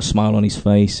got a smile on his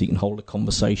face. He can hold a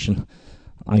conversation.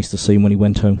 I used to see him when he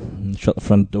went home and shut the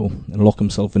front door and lock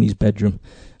himself in his bedroom,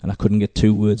 and I couldn't get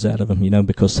 2 words out of him,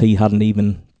 because he hadn't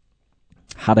even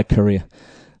had a career.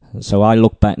 So I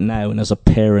look back now, and as a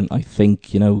parent, I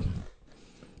think,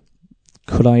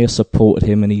 could I have supported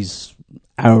him in his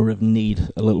hour of need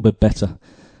a little bit better?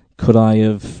 Could I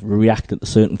have reacted to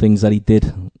certain things that he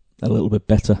did a little bit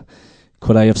better?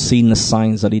 Could I have seen the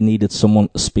signs that he needed someone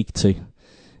to speak to?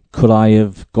 Could I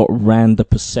have got round the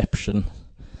perception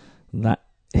that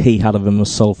he had of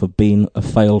himself of being a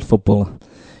failed footballer?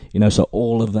 So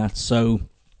all of that. So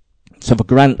for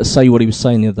Grant to say what he was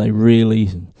saying the other day really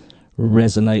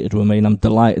resonated with me, and I'm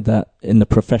delighted that in the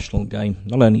professional game,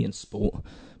 not only in sport,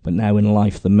 but now in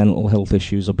life, the mental health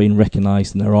issues are being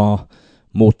recognised, and there are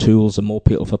more tools and more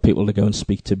people for people to go and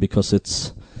speak to, because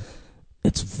it's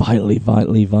vitally,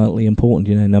 vitally, vitally important.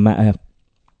 No matter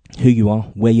who you are,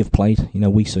 where you've played.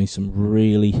 We see some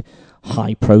really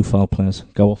high-profile players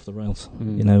go off the rails.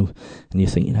 And you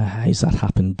think, how's that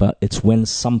happened? But it's when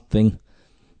something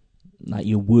that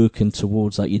you're working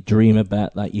towards, that you dream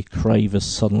about, that you crave, is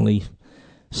suddenly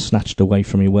snatched away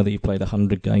from you. Whether you played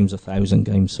 100 games, 1,000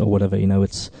 games, or whatever.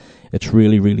 It's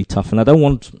really, really tough. And I don't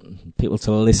want people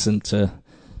to listen to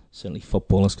certainly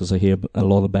footballers, because I hear a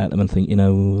lot about them and think, they're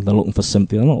looking for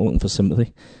sympathy. They're not looking for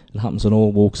sympathy. It happens in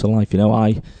all walks of life.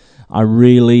 I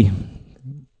really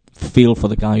feel for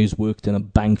the guy who's worked in a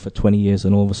bank for 20 years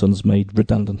and all of a sudden is made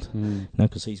redundant.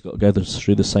 Because he's got to go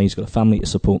through the same. He's got a family to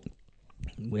support.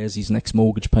 Where's his next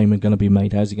mortgage payment going to be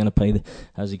made? How's he going to pay?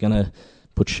 How's he going to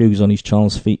put shoes on his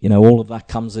child's feet? All of that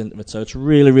comes into it. So it's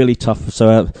really, really tough.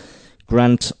 So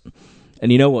Grant.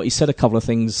 And you know what? He said a couple of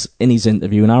things in his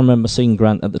interview, and I remember seeing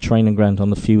Grant at the training ground on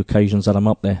the few occasions that I'm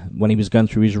up there when he was going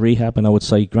through his rehab, and I would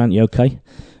say, "Grant, you okay?"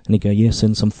 And he'd go, "Yes,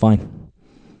 I'm fine."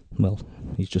 Well,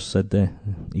 he's just said there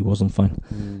he wasn't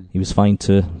fine. He was fine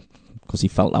because he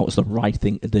felt that was the right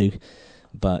thing to do,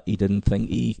 but he didn't think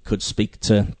he could speak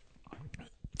to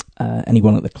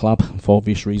anyone at the club for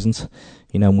obvious reasons.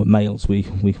 And with males, we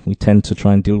tend to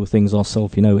try and deal with things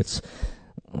ourselves. It's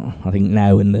I think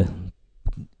now in the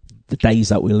days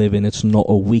that we live in, it's not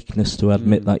a weakness to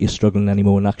admit that you're struggling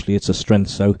anymore, and actually it's a strength.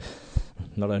 So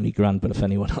not only Grant, but if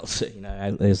anyone else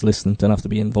out there is listening, don't have to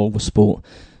be involved with sport.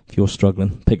 If you're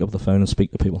struggling, pick up the phone and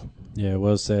speak to people. Yeah,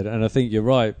 well said. And I think you're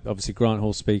right. Obviously, Grant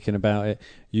Hall speaking about it,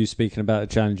 you speaking about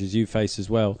the challenges you face as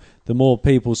well. The more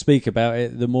people speak about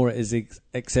it, the more it is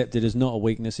accepted as not a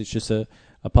weakness. It's just a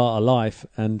part of life,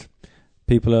 and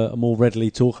people are more readily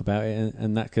talk about it,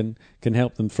 and that can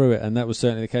help them through it. And that was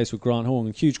certainly the case with Grant Hall.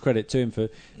 And huge credit to him for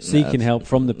seeking help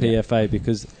from the PFA,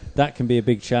 because that can be a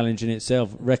big challenge in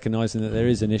itself, recognising that there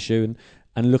is an issue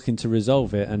and looking to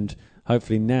resolve it. And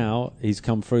hopefully now he's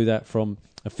come through that from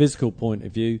a physical point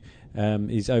of view.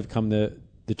 He's overcome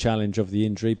the challenge of the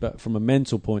injury, but from a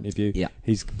mental point of view,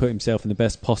 he's put himself in the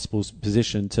best possible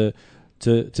position to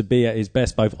be at his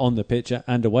best, both on the pitch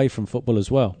and away from football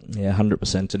as well. Yeah,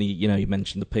 100%. And you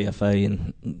mentioned the PFA,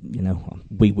 and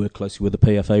we work closely with the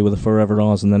PFA, with the Forever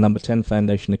Ours and the Number 10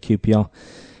 Foundation, the QPR.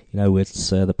 It's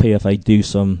the PFA do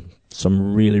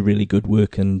some really, really good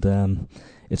work, and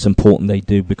it's important they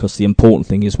do, because the important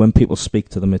thing is when people speak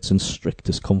to them, it's in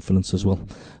strictest confidence as well.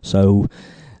 So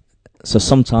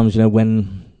sometimes,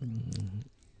 when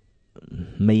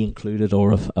me included,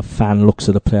 or a fan looks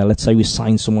at a player, let's say we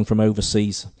sign someone from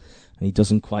overseas and he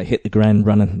doesn't quite hit the ground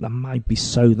running,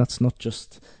 that's not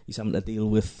just he's having to deal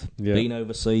with being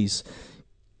overseas,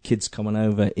 kids coming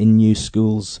over in new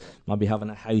schools, might be having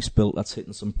a house built that's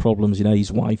hitting some problems,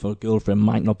 his wife or girlfriend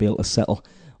might not be able to settle.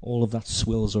 All of that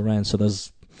swirls around. So I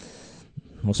was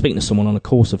speaking to someone on a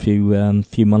course a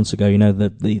few months ago,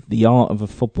 that the art of a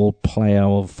football player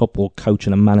or football coach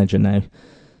and a manager now,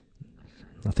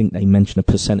 I think they mentioned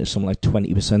a percentage, something like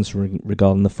 20%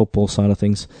 regarding the football side of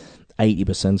things.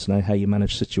 80% now how you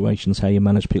manage situations, how you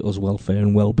manage people's welfare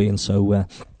and well-being. So,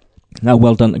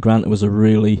 well done to Grant. It was a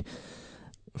really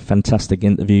fantastic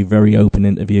interview, very open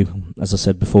interview. As I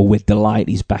said before, we're delighted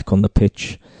he's back on the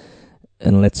pitch,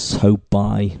 and let's hope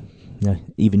by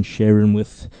even sharing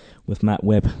with Matt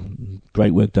Webb,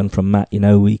 great work done from Matt.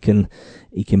 He can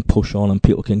push on and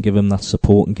people can give him that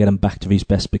support and get him back to his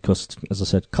best, because, as I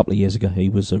said, a couple of years ago he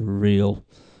was a real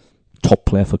top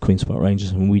player for Queen's Park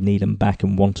Rangers, and we need him back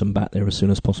and want him back there as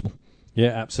soon as possible.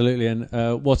 Yeah, absolutely. And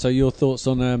what are your thoughts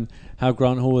on how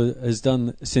Grant Hall has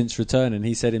done since returning?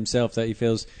 He said himself that he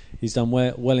feels he's done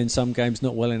well in some games,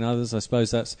 not well in others. I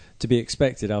suppose that's to be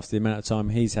expected after the amount of time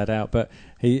he's had out. But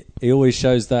he always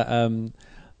shows that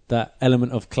that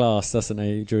element of class, doesn't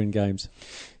he, during games?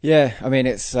 Yeah, I mean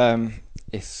it's a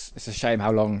shame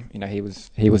how long he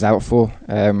was out for.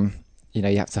 You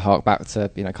have to hark back to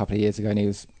a couple of years ago, and he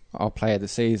was our player of the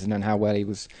season, and how well he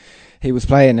was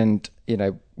playing. And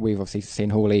we've obviously seen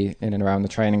Hawley in and around the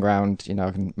training ground.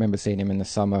 I can remember seeing him in the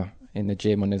summer in the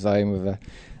gym on his own with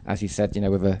as he said,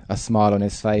 with a smile on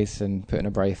his face and putting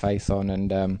a brave face on.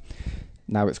 And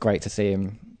now it's great to see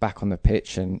him back on the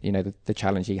pitch, and the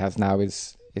challenge he has now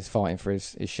is fighting for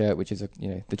his shirt, which is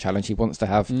the challenge he wants to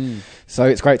have. So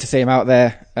it's great to see him out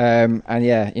there. And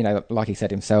yeah, like he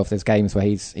said himself, there's games where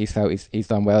he's felt he's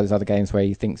done well. There's other games where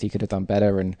he thinks he could have done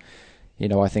better. And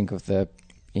I think of the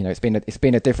it's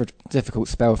been a difficult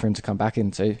spell for him to come back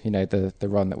into. The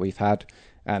run that we've had,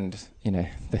 and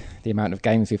the amount of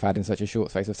games we've had in such a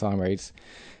short space of time, where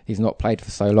he's not played for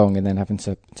so long and then having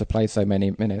to play so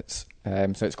many minutes.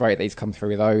 So it's great that he's come through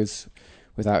with those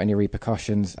without any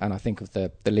repercussions. And I think of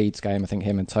the Leeds game, I think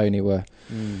him and Tony were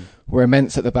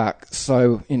immense at the back.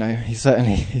 So he's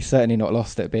certainly not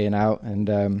lost at being out.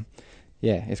 And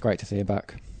it's great to see him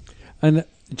back. And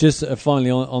just finally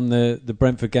on the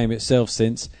Brentford game itself,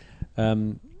 since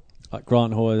like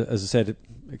Grant Hall, as I said,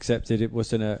 accepted it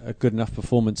wasn't a good enough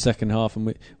performance second half,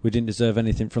 and we didn't deserve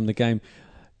anything from the game.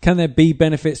 Can there be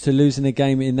benefits to losing a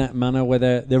game in that manner,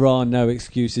 where there are no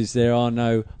excuses, there are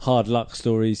no hard luck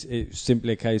stories? It's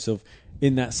simply a case of,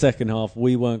 in that second half,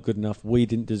 we weren't good enough, we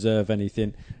didn't deserve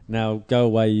anything. Now go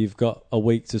away, you've got a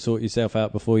week to sort yourself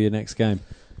out before your next game.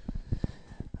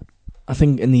 I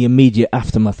think in the immediate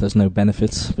aftermath there's no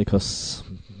benefits, because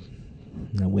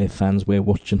we're fans, we're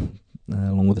watching,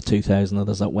 along with the 2,000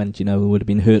 others that went. We would have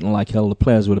been hurting like hell. The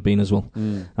players would have been as well,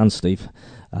 and Steve.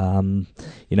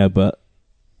 But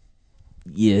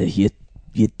you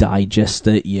digest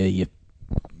it, you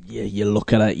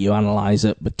look at it, you analyse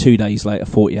it, but 2 days later,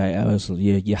 48 hours,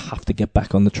 you have to get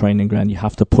back on the training ground, you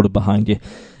have to put it behind you.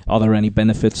 Are there any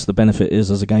benefits? The benefit is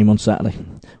there's a game on Saturday,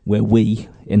 where we,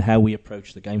 in how we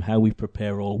approach the game, how we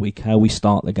prepare all week, how we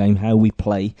start the game, how we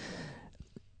play,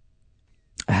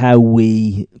 how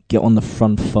we get on the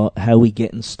front foot, how we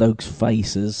get in Stoke's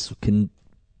faces, can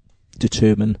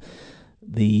determine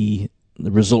the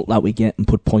result that we get and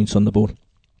put points on the board.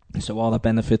 So are there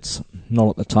benefits? Not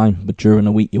at the time, but during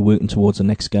a week you're working towards the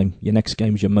next game. Your next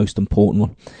game is your most important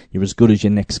one. You're as good as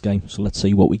your next game. So let's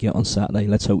see what we get on Saturday.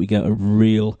 Let's hope we get a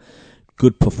real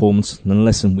good performance. And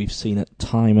listen, we've seen it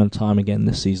time and time again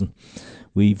this season.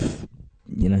 You've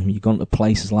gone to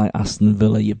places like Aston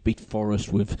Villa, you beat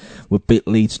Forest, we've beat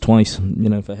Leeds twice,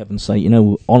 for heaven's sake.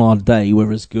 On our day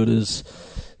we're as good as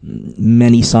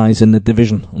many sides in the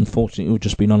division. Unfortunately, we've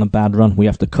just been on a bad run. We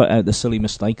have to cut out the silly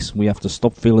mistakes. We have to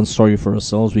stop feeling sorry for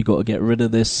ourselves. We've got to get rid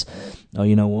of this,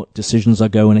 decisions are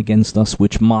going against us,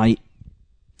 which might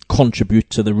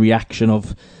contribute to the reaction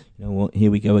of,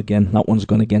 here we go again, that one's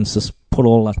gone against us. Put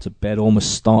all that to bed,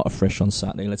 almost start afresh on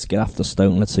Saturday. Let's get after Stoke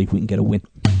and let's see if we can get a win.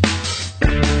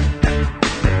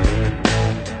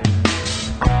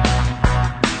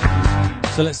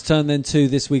 So let's turn then to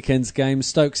this weekend's game,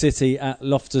 Stoke City at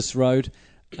Loftus Road.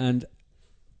 And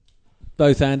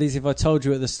both Andys, if I told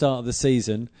you at the start of the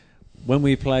season, when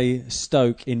we play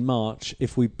Stoke in March,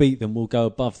 if we beat them, we'll go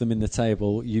above them in the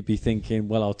table, you'd be thinking,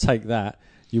 well, I'll take that.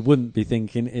 You wouldn't be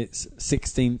thinking it's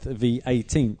 16th v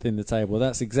 18th in the table.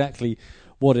 That's exactly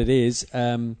what it is.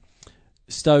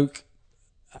 Stoke,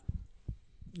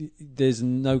 there's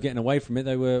no getting away from it.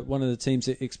 They were one of the teams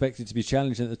that expected to be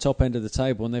challenging at the top end of the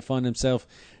table, and they find themselves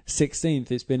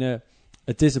 16th. It's been a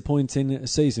disappointing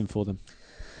season for them.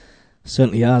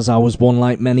 Certainly has. I was one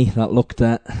like many that looked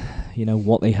at,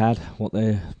 what they had,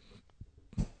 the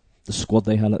squad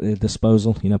they had at their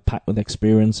disposal, packed with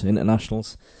experience,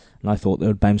 internationals, and I thought they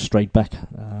would bounce straight back.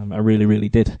 I really, really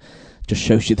did. Just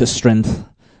shows you the strength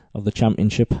of the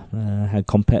Championship, how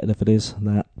competitive it is,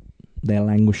 that they're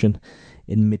languishing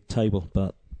in mid-table.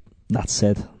 But that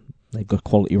said, they've got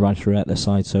quality right throughout their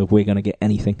side, so if we're going to get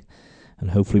anything, and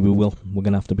hopefully we will, we're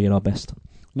going to have to be at our best.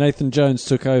 Nathan Jones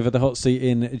took over the hot seat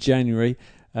in January.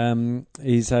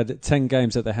 He's had 10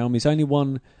 games at the helm. He's only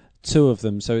won 2 of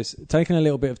them. So it's taken a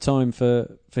little bit of time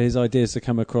for his ideas to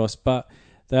come across. But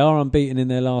they are unbeaten in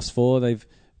their last 4. They've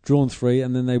drawn 3,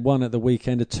 and then they won at the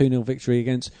weekend, a 2-0 victory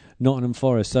against Nottingham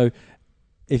Forest. So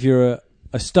if you're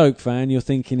a Stoke fan, you're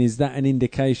thinking, is that an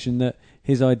indication that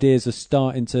his ideas are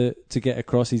starting to get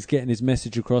across? He's getting his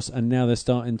message across, and now they're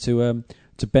starting to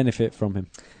benefit from him.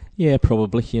 Yeah,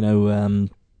 probably.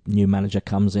 New manager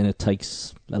comes in. It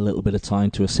takes a little bit of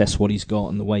time to assess what he's got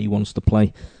and the way he wants to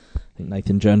play. I think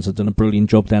Nathan Jones has done a brilliant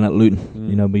job down at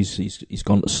Luton. He's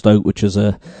gone to Stoke, which is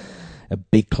a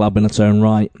big club in its own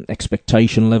right.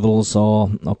 Expectation levels are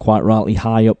quite rightly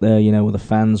high up there, with the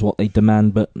fans, what they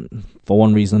demand, but for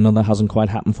one reason or another hasn't quite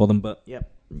happened for them. But yeah,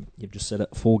 you've just said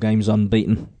it, 4 games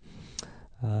unbeaten.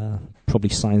 Probably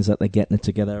signs that they're getting it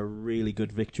together. A really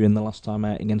good victory in the last time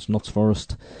out against Notts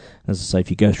Forest. As I say,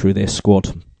 if you go through their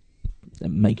squad, it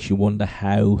makes you wonder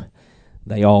how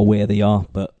they are where they are,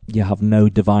 but you have no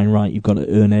divine right. You've got to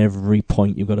earn every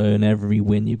point. You've got to earn every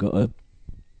win. You've got to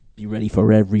be ready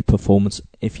for every performance.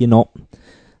 If you're not,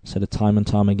 said it time and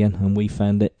time again, and we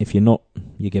found it, if you're not,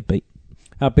 you get beat.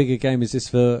 How big a game is this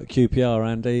for QPR,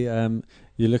 Andy?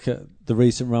 You look at the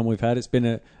recent run we've had, it's been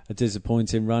a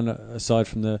disappointing run, aside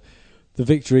from the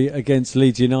victory against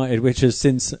Leeds United, which has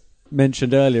since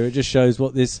mentioned earlier, it just shows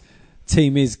what this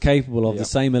team is capable of. Yep. The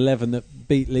same 11 that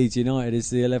beat Leeds United is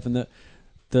the 11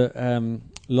 that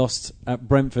lost at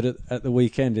Brentford at the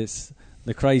weekend. It's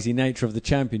the crazy nature of the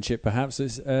Championship, perhaps.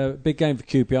 It's a big game for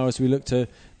QPR as we look to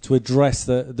address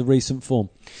the recent form.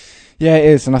 Yeah, it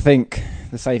is, and I think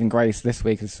the saving grace this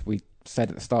week, as we said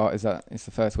at the start, is that it's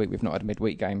the first week we've not had a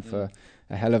midweek game for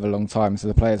a hell of a long time. So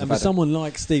the players and have for someone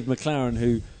like Steve McLaren,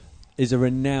 who is a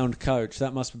renowned coach,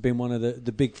 that must have been one of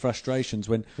the big frustrations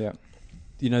when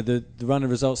the run of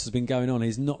results has been going on.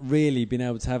 He's not really been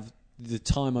able to have the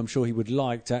time I'm sure he would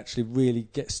like to actually really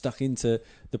get stuck into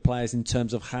the players in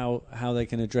terms of how they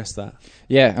can address that.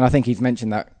 Yeah, and I think he's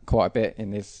mentioned that quite a bit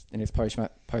in his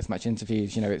post-match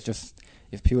interviews.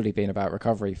 It's purely been about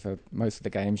recovery for most of the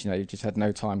games. You've just had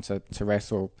no time to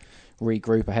rest or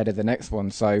regroup ahead of the next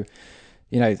one. So,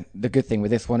 the good thing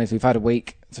with this one is we've had a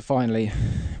week to finally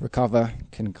recover,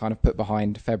 can kind of put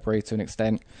behind February to an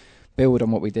extent, build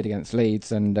on what we did against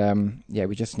Leeds, and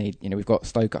we just need. We've got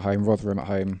Stoke at home, Rotherham at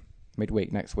home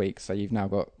midweek next week. So you've now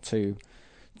got two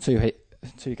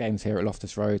games here at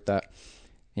Loftus Road that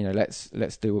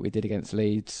let's do what we did against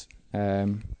Leeds,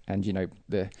 and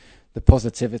the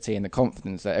positivity and the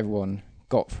confidence that everyone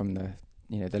got from the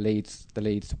Leeds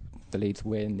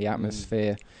win, the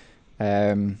atmosphere,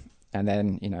 and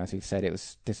then as we've said, it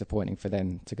was disappointing for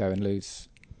them to go and lose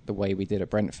the way we did at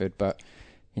Brentford. But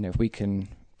if we can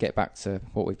get back to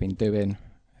what we've been doing,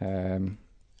 and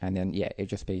then it'd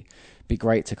just be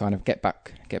great to kind of get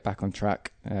back on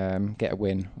track, get a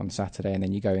win on Saturday, and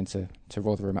then you go into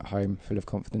Rotherham at home full of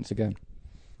confidence again.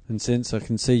 And since I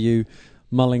can see you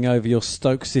mulling over your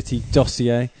Stoke City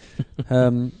dossier,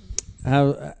 who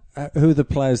are the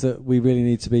players that we really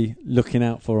need to be looking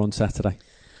out for on Saturday?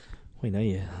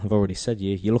 I've already said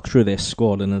you look through their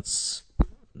squad and it's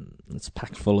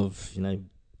packed full of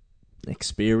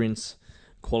experience,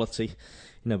 quality.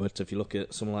 But if you look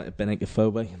at someone like Benik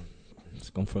Afobe, it's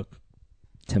gone for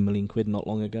 10 million quid not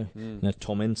long ago.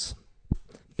 Tom Ince,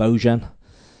 Bojan,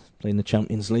 playing the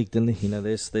Champions League, didn't he?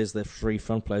 There's their 3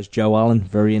 front players. Joe Allen,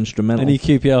 very instrumental. Any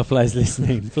QPR players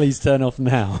listening, please turn off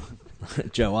now.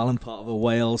 Joe Allen, part of a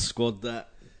Wales squad that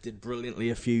did brilliantly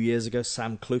a few years ago.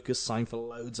 Sam Clucas signed for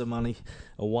loads of money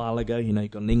a while ago.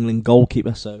 You've got an England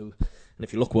goalkeeper. So, and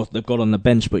if you look what they've got on the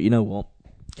bench, but you know what?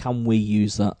 Can we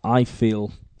use that? I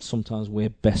feel sometimes we're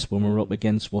best when we're up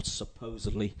against what's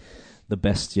supposedly the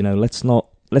best.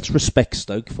 Let's respect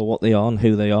Stoke for what they are and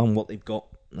who they are and what they've got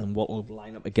and what will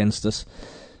line up against us.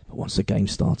 But once the game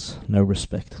starts, no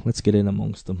respect. Let's get in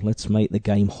amongst them. Let's make the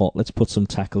game hot. Let's put some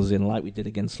tackles in like we did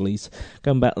against Leeds.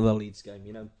 Going back to the Leeds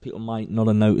game, people might not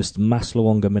have noticed Mas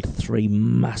Luongo made 3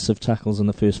 massive tackles in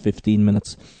the first 15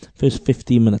 minutes.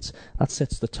 That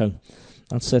sets the tone.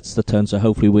 So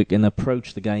hopefully we can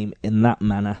approach the game in that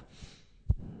manner.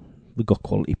 We've got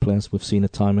quality players. We've seen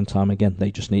it time and time again.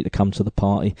 They just need to come to the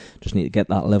party. Just need to get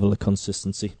that level of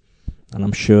consistency. And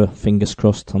I'm sure, fingers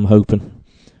crossed, I'm hoping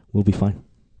we'll be fine.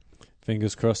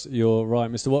 Fingers crossed, you're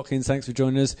right. Mr. Watkins, thanks for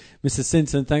joining us. Mr.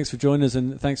 Sinton, thanks for joining us,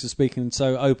 and thanks for speaking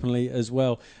so openly as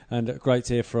well. And great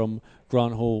to hear from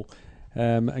Grant Hall.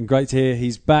 And great to hear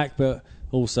he's back, but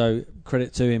also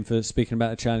credit to him for speaking about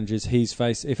the challenges he's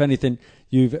faced. If anything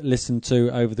you've listened to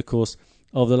over the course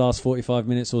of the last 45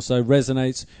 minutes or so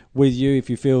resonates with you, if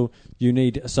you feel you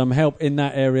need some help in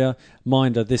that area,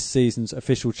 Minder, this season's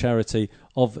official charity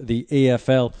of the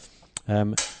EFL.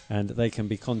 And and they can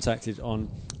be contacted on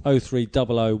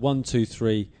 0300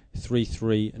 123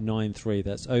 3393.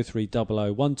 That's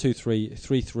 0300 123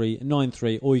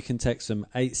 3393, or you can text them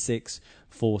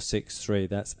 86463.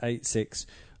 That's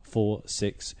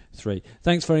 86463.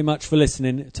 Thanks very much for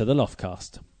listening to the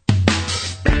Loftcast.